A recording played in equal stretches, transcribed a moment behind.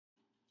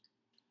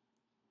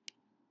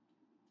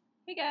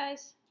Hey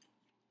guys,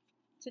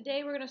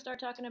 today we're going to start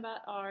talking about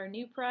our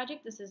new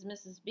project. This is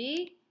Mrs.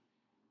 B.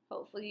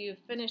 Hopefully you've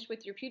finished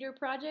with your pewter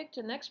project.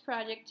 The next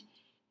project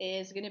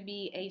is going to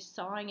be a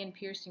sawing and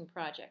piercing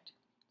project.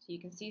 So you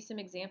can see some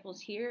examples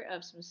here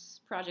of some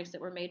projects that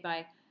were made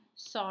by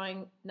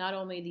sawing not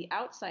only the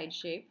outside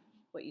shape,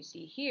 what you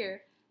see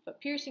here,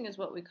 but piercing is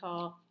what we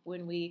call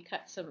when we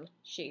cut some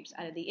shapes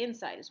out of the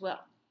inside as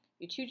well.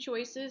 Your two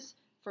choices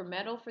for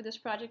metal for this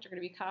project are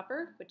going to be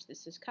copper, which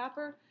this is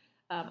copper.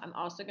 I'm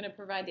also going to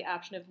provide the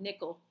option of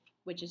nickel,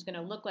 which is going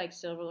to look like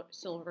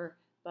silver,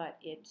 but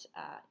it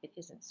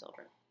isn't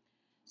silver.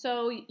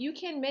 So you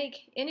can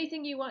make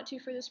anything you want to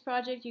for this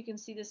project. You can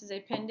see this is a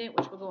pendant,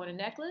 which will go on a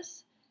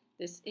necklace.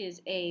 This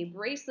is a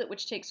bracelet,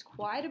 which takes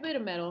quite a bit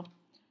of metal.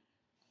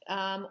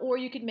 Or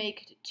you could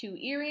make two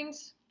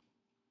earrings.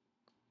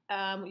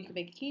 You could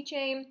make a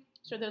keychain.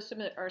 So those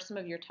are some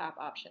of your top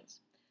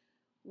options.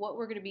 What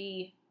we're going to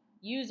be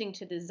using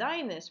to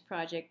design this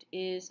project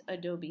is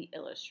Adobe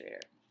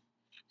Illustrator.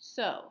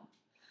 So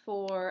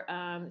for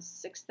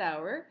 6th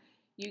hour,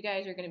 you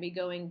guys are going to be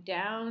going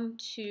down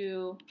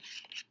to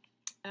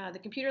the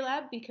computer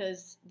lab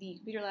because the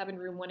computer lab in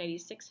room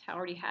 186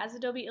 already has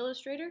Adobe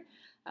Illustrator.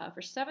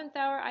 For 7th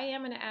hour, I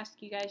am going to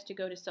ask you guys to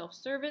go to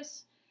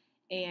self-service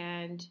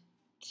and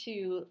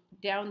to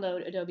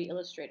download Adobe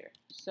Illustrator.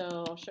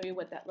 So I'll show you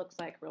what that looks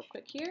like real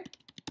quick here.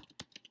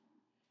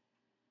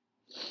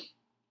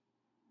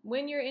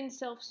 When you're in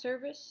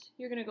self-service,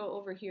 you're going to go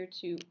over here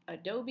to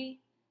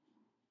Adobe.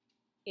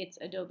 It's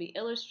Adobe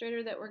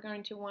Illustrator that we're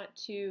going to want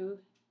to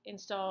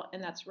install,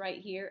 and that's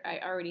right here. I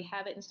already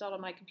have it installed on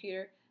my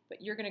computer,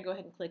 but you're going to go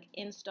ahead and click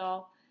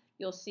Install.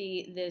 You'll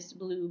see this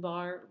blue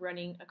bar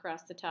running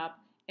across the top,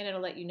 and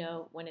it'll let you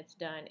know when it's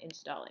done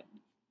installing.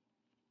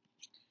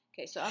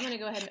 Okay, so I'm going to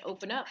go ahead and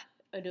open up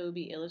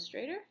Adobe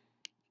Illustrator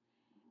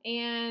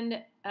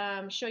and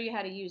show you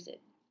how to use it.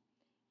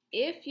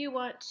 If you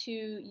want to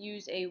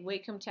use a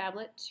Wacom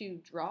tablet to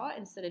draw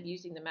instead of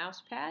using the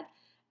mouse pad,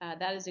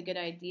 that is a good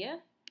idea.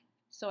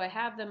 So I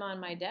have them on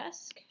my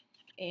desk,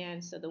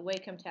 and so the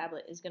Wacom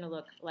tablet is going to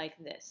look like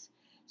this.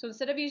 So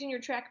instead of using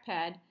your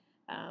trackpad,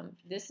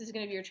 this is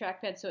going to be your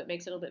trackpad, so it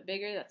makes it a little bit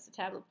bigger. That's the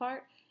tablet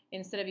part.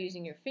 Instead of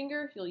using your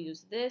finger, you'll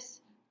use this.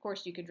 Of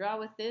course, you could draw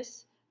with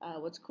this.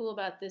 What's cool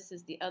about this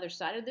is the other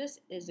side of this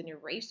is an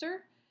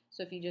eraser.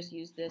 So if you just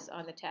use this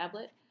on the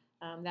tablet,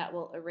 that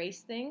will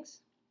erase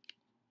things.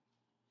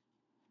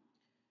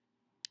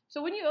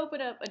 So when you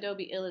open up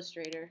Adobe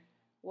Illustrator,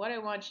 what I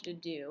want you to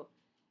do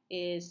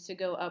is to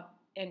go up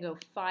and go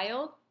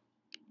File,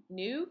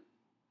 New,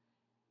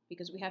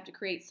 because we have to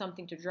create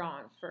something to draw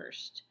on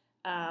first.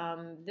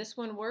 This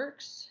one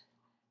works,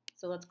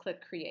 so let's click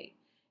Create.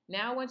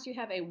 Now once you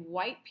have a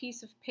white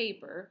piece of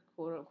paper,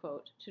 quote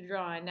unquote, to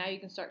draw on, now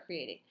you can start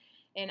creating.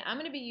 And I'm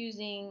going to be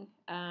using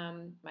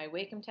my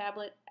Wacom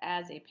tablet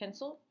as a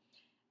pencil.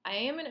 I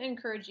am going to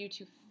encourage you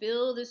to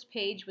fill this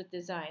page with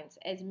designs,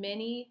 as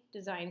many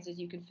designs as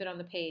you can fit on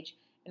the page.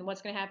 And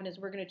what's going to happen is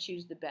we're going to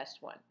choose the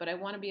best one. But I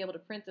want to be able to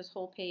print this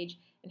whole page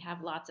and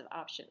have lots of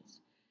options.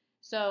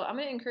 So I'm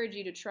going to encourage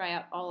you to try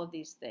out all of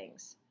these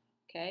things.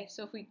 Okay,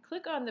 so if we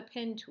click on the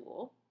pen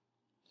tool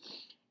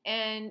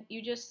and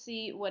you just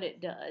see what it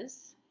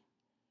does,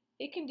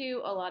 it can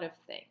do a lot of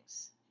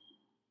things.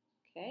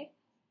 Okay,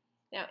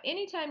 now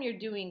anytime you're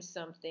doing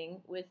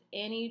something with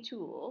any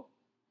tool,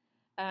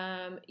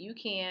 you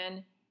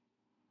can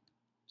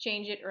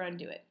change it or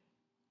undo it.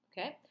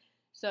 Okay,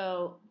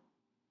 so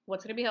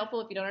what's going to be helpful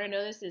if you don't already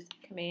know this is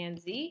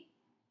Command-Z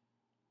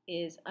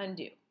is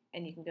undo.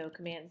 And you can go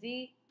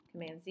Command-Z,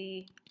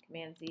 Command-Z,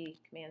 Command-Z,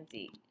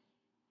 Command-Z.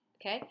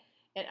 Okay?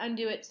 And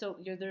undo it. So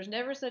there's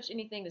never such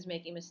anything as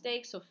making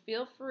mistakes. So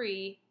feel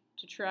free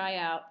to try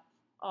out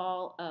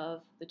all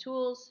of the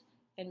tools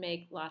and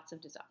make lots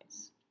of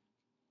designs.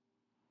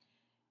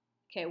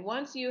 Okay,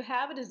 once you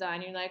have a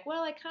design, you're like,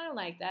 well, I kind of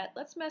like that.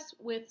 Let's mess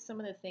with some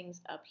of the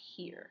things up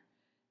here.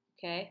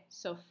 Okay,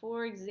 so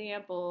for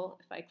example,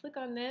 if I click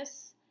on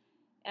this,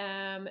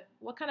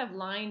 what kind of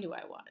line do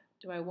I want?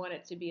 Do I want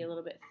it to be a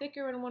little bit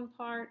thicker in one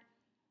part?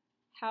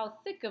 How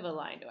thick of a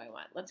line do I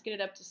want? Let's get it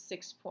up to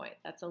 6 point.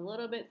 That's a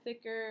little bit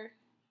thicker.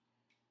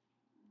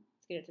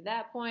 Let's get it to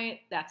that point.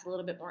 That's a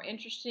little bit more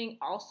interesting.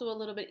 Also a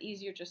little bit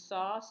easier to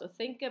saw. So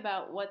think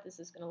about what this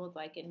is going to look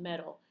like in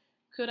metal.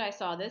 Could I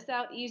saw this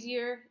out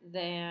easier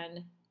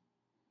than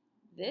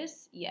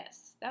this?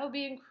 Yes. That would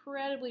be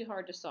incredibly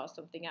hard to saw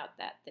something out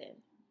that thin.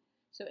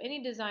 So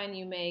any design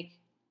you make,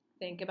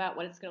 think about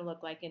what it's going to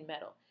look like in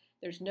metal.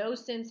 There's no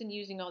sense in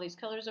using all these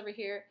colors over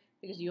here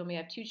because you only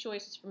have two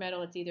choices for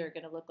metal. It's either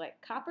going to look like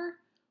copper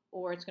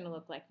or it's going to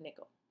look like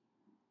nickel.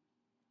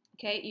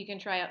 Okay, you can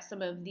try out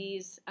some of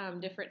these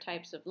different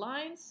types of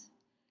lines.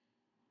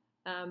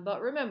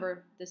 But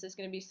remember, this is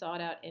going to be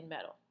sawed out in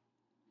metal.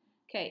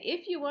 Okay,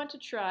 if you want to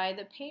try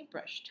the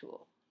paintbrush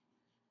tool,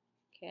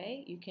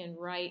 okay, you can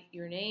write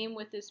your name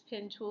with this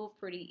pen tool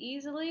pretty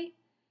easily.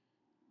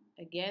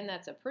 Again,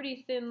 that's a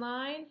pretty thin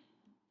line.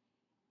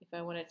 If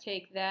I want to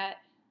take that,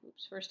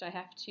 oops, first I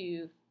have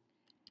to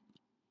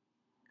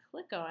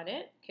click on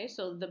it. Okay,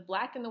 so the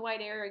black and the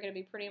white area are going to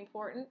be pretty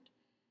important.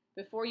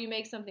 Before you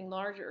make something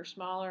larger or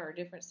smaller or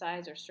different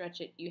size or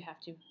stretch it, you have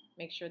to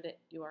make sure that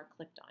you are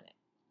clicked on it.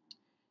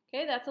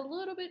 Okay, that's a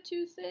little bit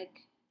too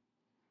thick.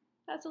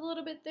 That's a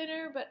little bit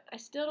thinner, but I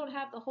still don't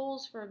have the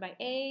holes for my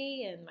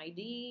A and my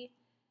D.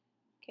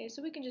 Okay,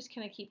 so we can just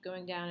kind of keep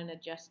going down and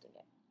adjusting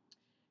it.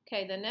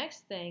 Okay, the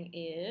next thing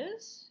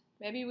is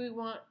maybe we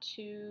want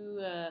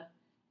to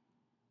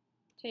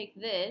take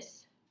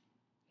this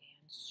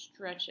and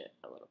stretch it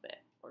a little bit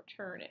or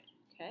turn it,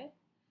 okay?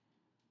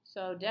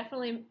 So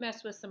definitely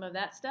mess with some of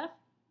that stuff.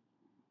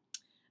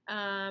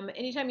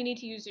 Anytime you need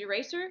to use the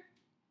eraser,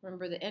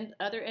 remember the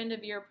other end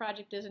of your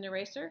project is an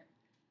eraser.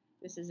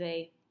 This is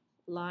a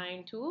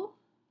line tool.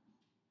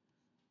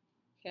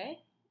 Okay,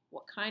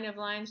 what kind of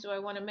lines do I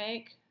want to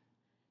make?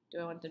 Do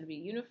I want them to be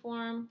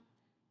uniform?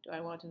 Do I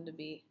want them to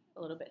be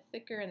a little bit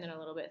thicker and then a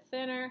little bit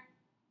thinner?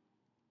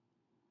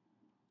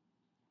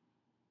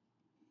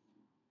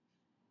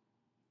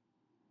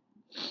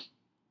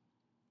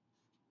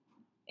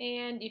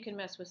 And you can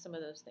mess with some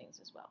of those things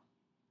as well.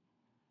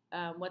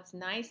 What's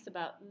nice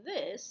about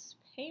this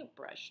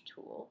paintbrush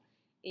tool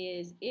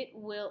is it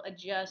will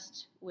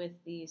adjust with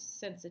the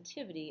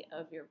sensitivity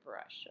of your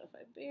brush. So if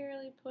I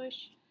barely push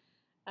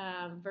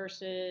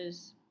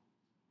versus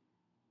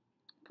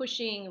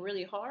pushing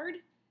really hard,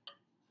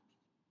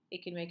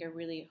 it can make a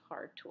really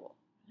hard tool.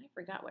 I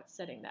forgot what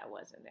setting that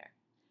was in there.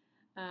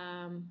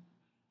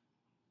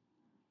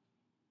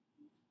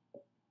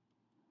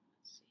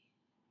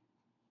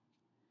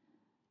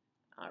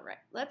 All right,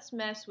 let's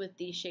mess with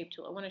the shape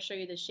tool. I want to show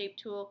you the shape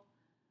tool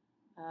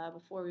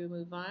before we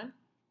move on.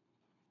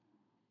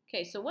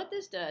 Okay, so what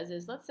this does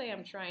is, let's say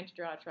I'm trying to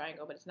draw a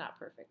triangle, but it's not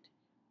perfect.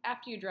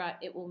 After you draw it,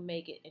 it will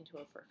make it into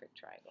a perfect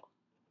triangle,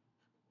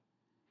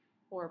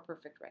 or a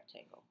perfect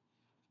rectangle,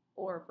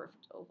 or a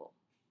perfect oval.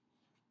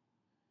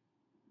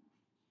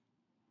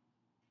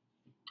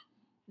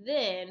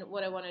 Then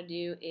what I want to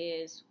do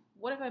is,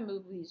 what if I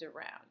move these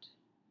around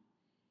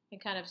and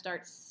kind of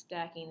start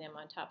stacking them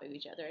on top of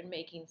each other and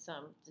making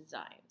some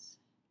designs?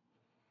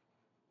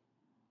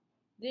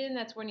 Then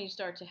that's when you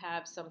start to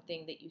have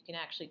something that you can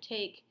actually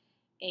take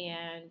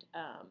and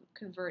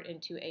convert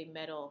into a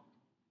metal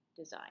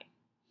design.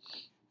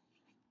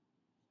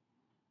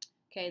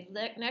 Okay,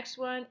 next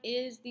one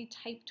is the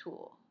type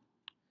tool.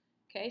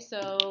 Okay,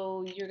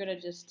 so you're gonna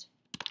just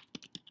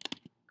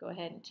go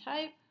ahead and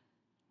type.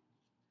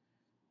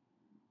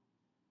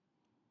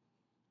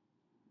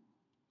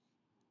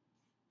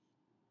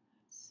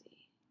 Let's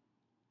see.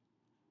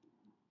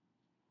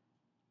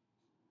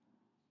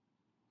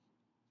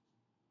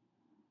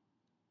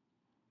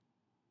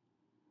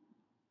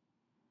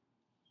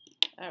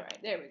 All right,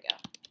 there we go.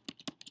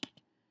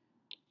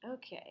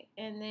 Okay,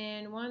 and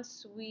then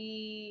once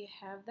we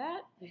have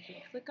that, we can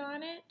click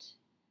on it.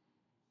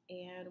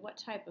 And what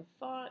type of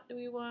font do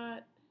we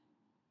want?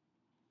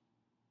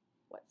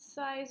 What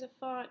size of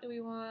font do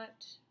we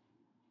want?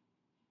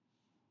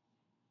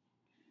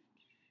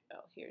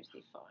 Oh, here's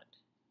the font.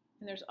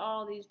 And there's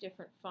all these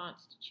different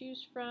fonts to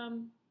choose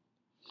from.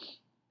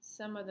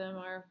 Some of them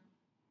are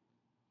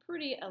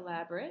pretty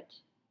elaborate.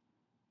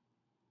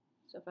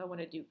 So if I want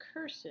to do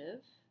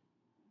cursive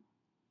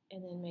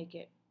and then make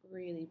it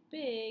really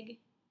big,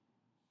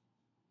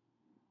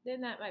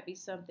 then that might be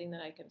something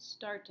that I can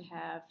start to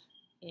have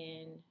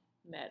in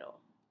metal.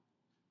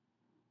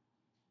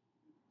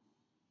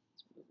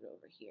 Let's move it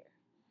over here.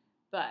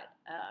 But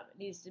it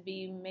needs to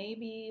be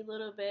maybe a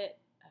little bit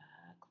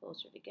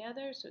closer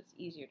together so it's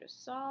easier to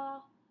saw,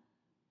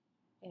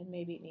 and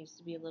maybe it needs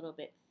to be a little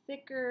bit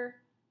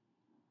thicker,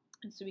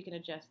 and so we can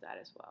adjust that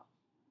as well.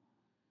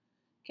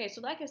 Okay,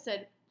 so like I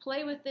said,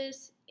 play with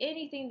this.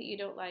 Anything that you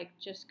don't like,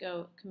 just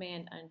go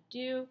Command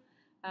Undo.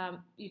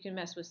 You can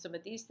mess with some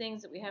of these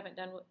things that we haven't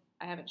done.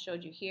 I haven't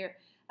showed you here.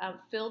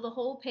 Fill the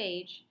whole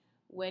page.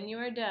 When you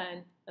are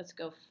done, let's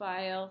go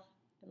File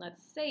and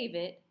let's save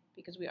it,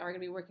 because we are going to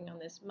be working on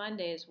this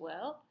Monday as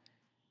well.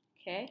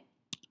 Okay.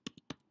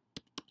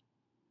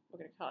 We're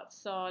going to call it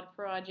Sawed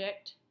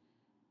Project.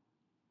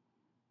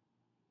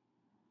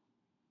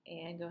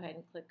 And go ahead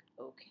and click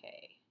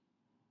OK.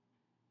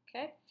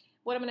 Okay.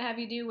 What I'm going to have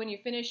you do when you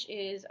finish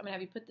is I'm going to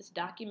have you put this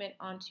document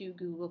onto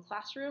Google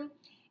Classroom,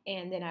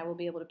 and then I will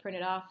be able to print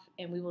it off,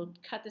 and we will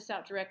cut this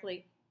out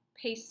directly,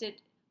 paste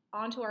it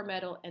onto our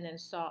metal, and then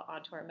saw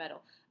onto our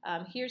metal.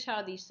 Here's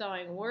how the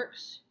sawing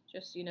works,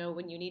 just so you know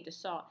when you need to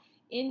saw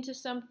into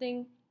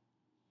something.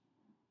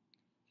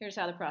 Here's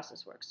how the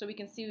process works. So we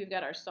can see we've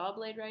got our saw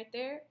blade right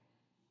there.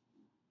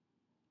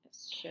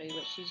 Let's show you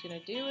what she's going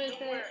to do with it.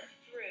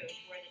 Through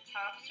where the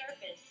top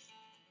surface is.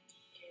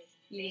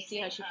 You can see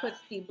how she puts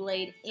the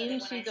blade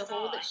into the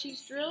hole that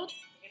she's drilled.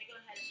 I'm going to go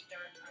ahead and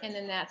start. And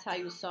then that's how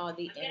you saw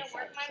the I'm going to inside.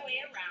 work my way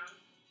around.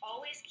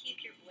 Always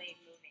keep your blade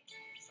moving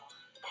when you're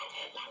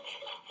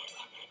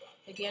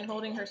sawing. Again,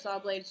 holding her saw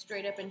blade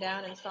straight up and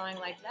down and sawing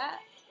like that,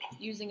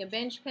 using a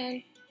bench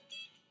pen,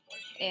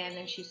 and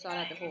then she sawed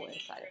out the whole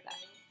inside of that.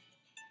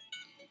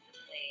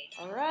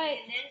 All right,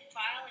 And then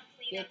file and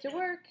clean get up to the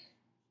work.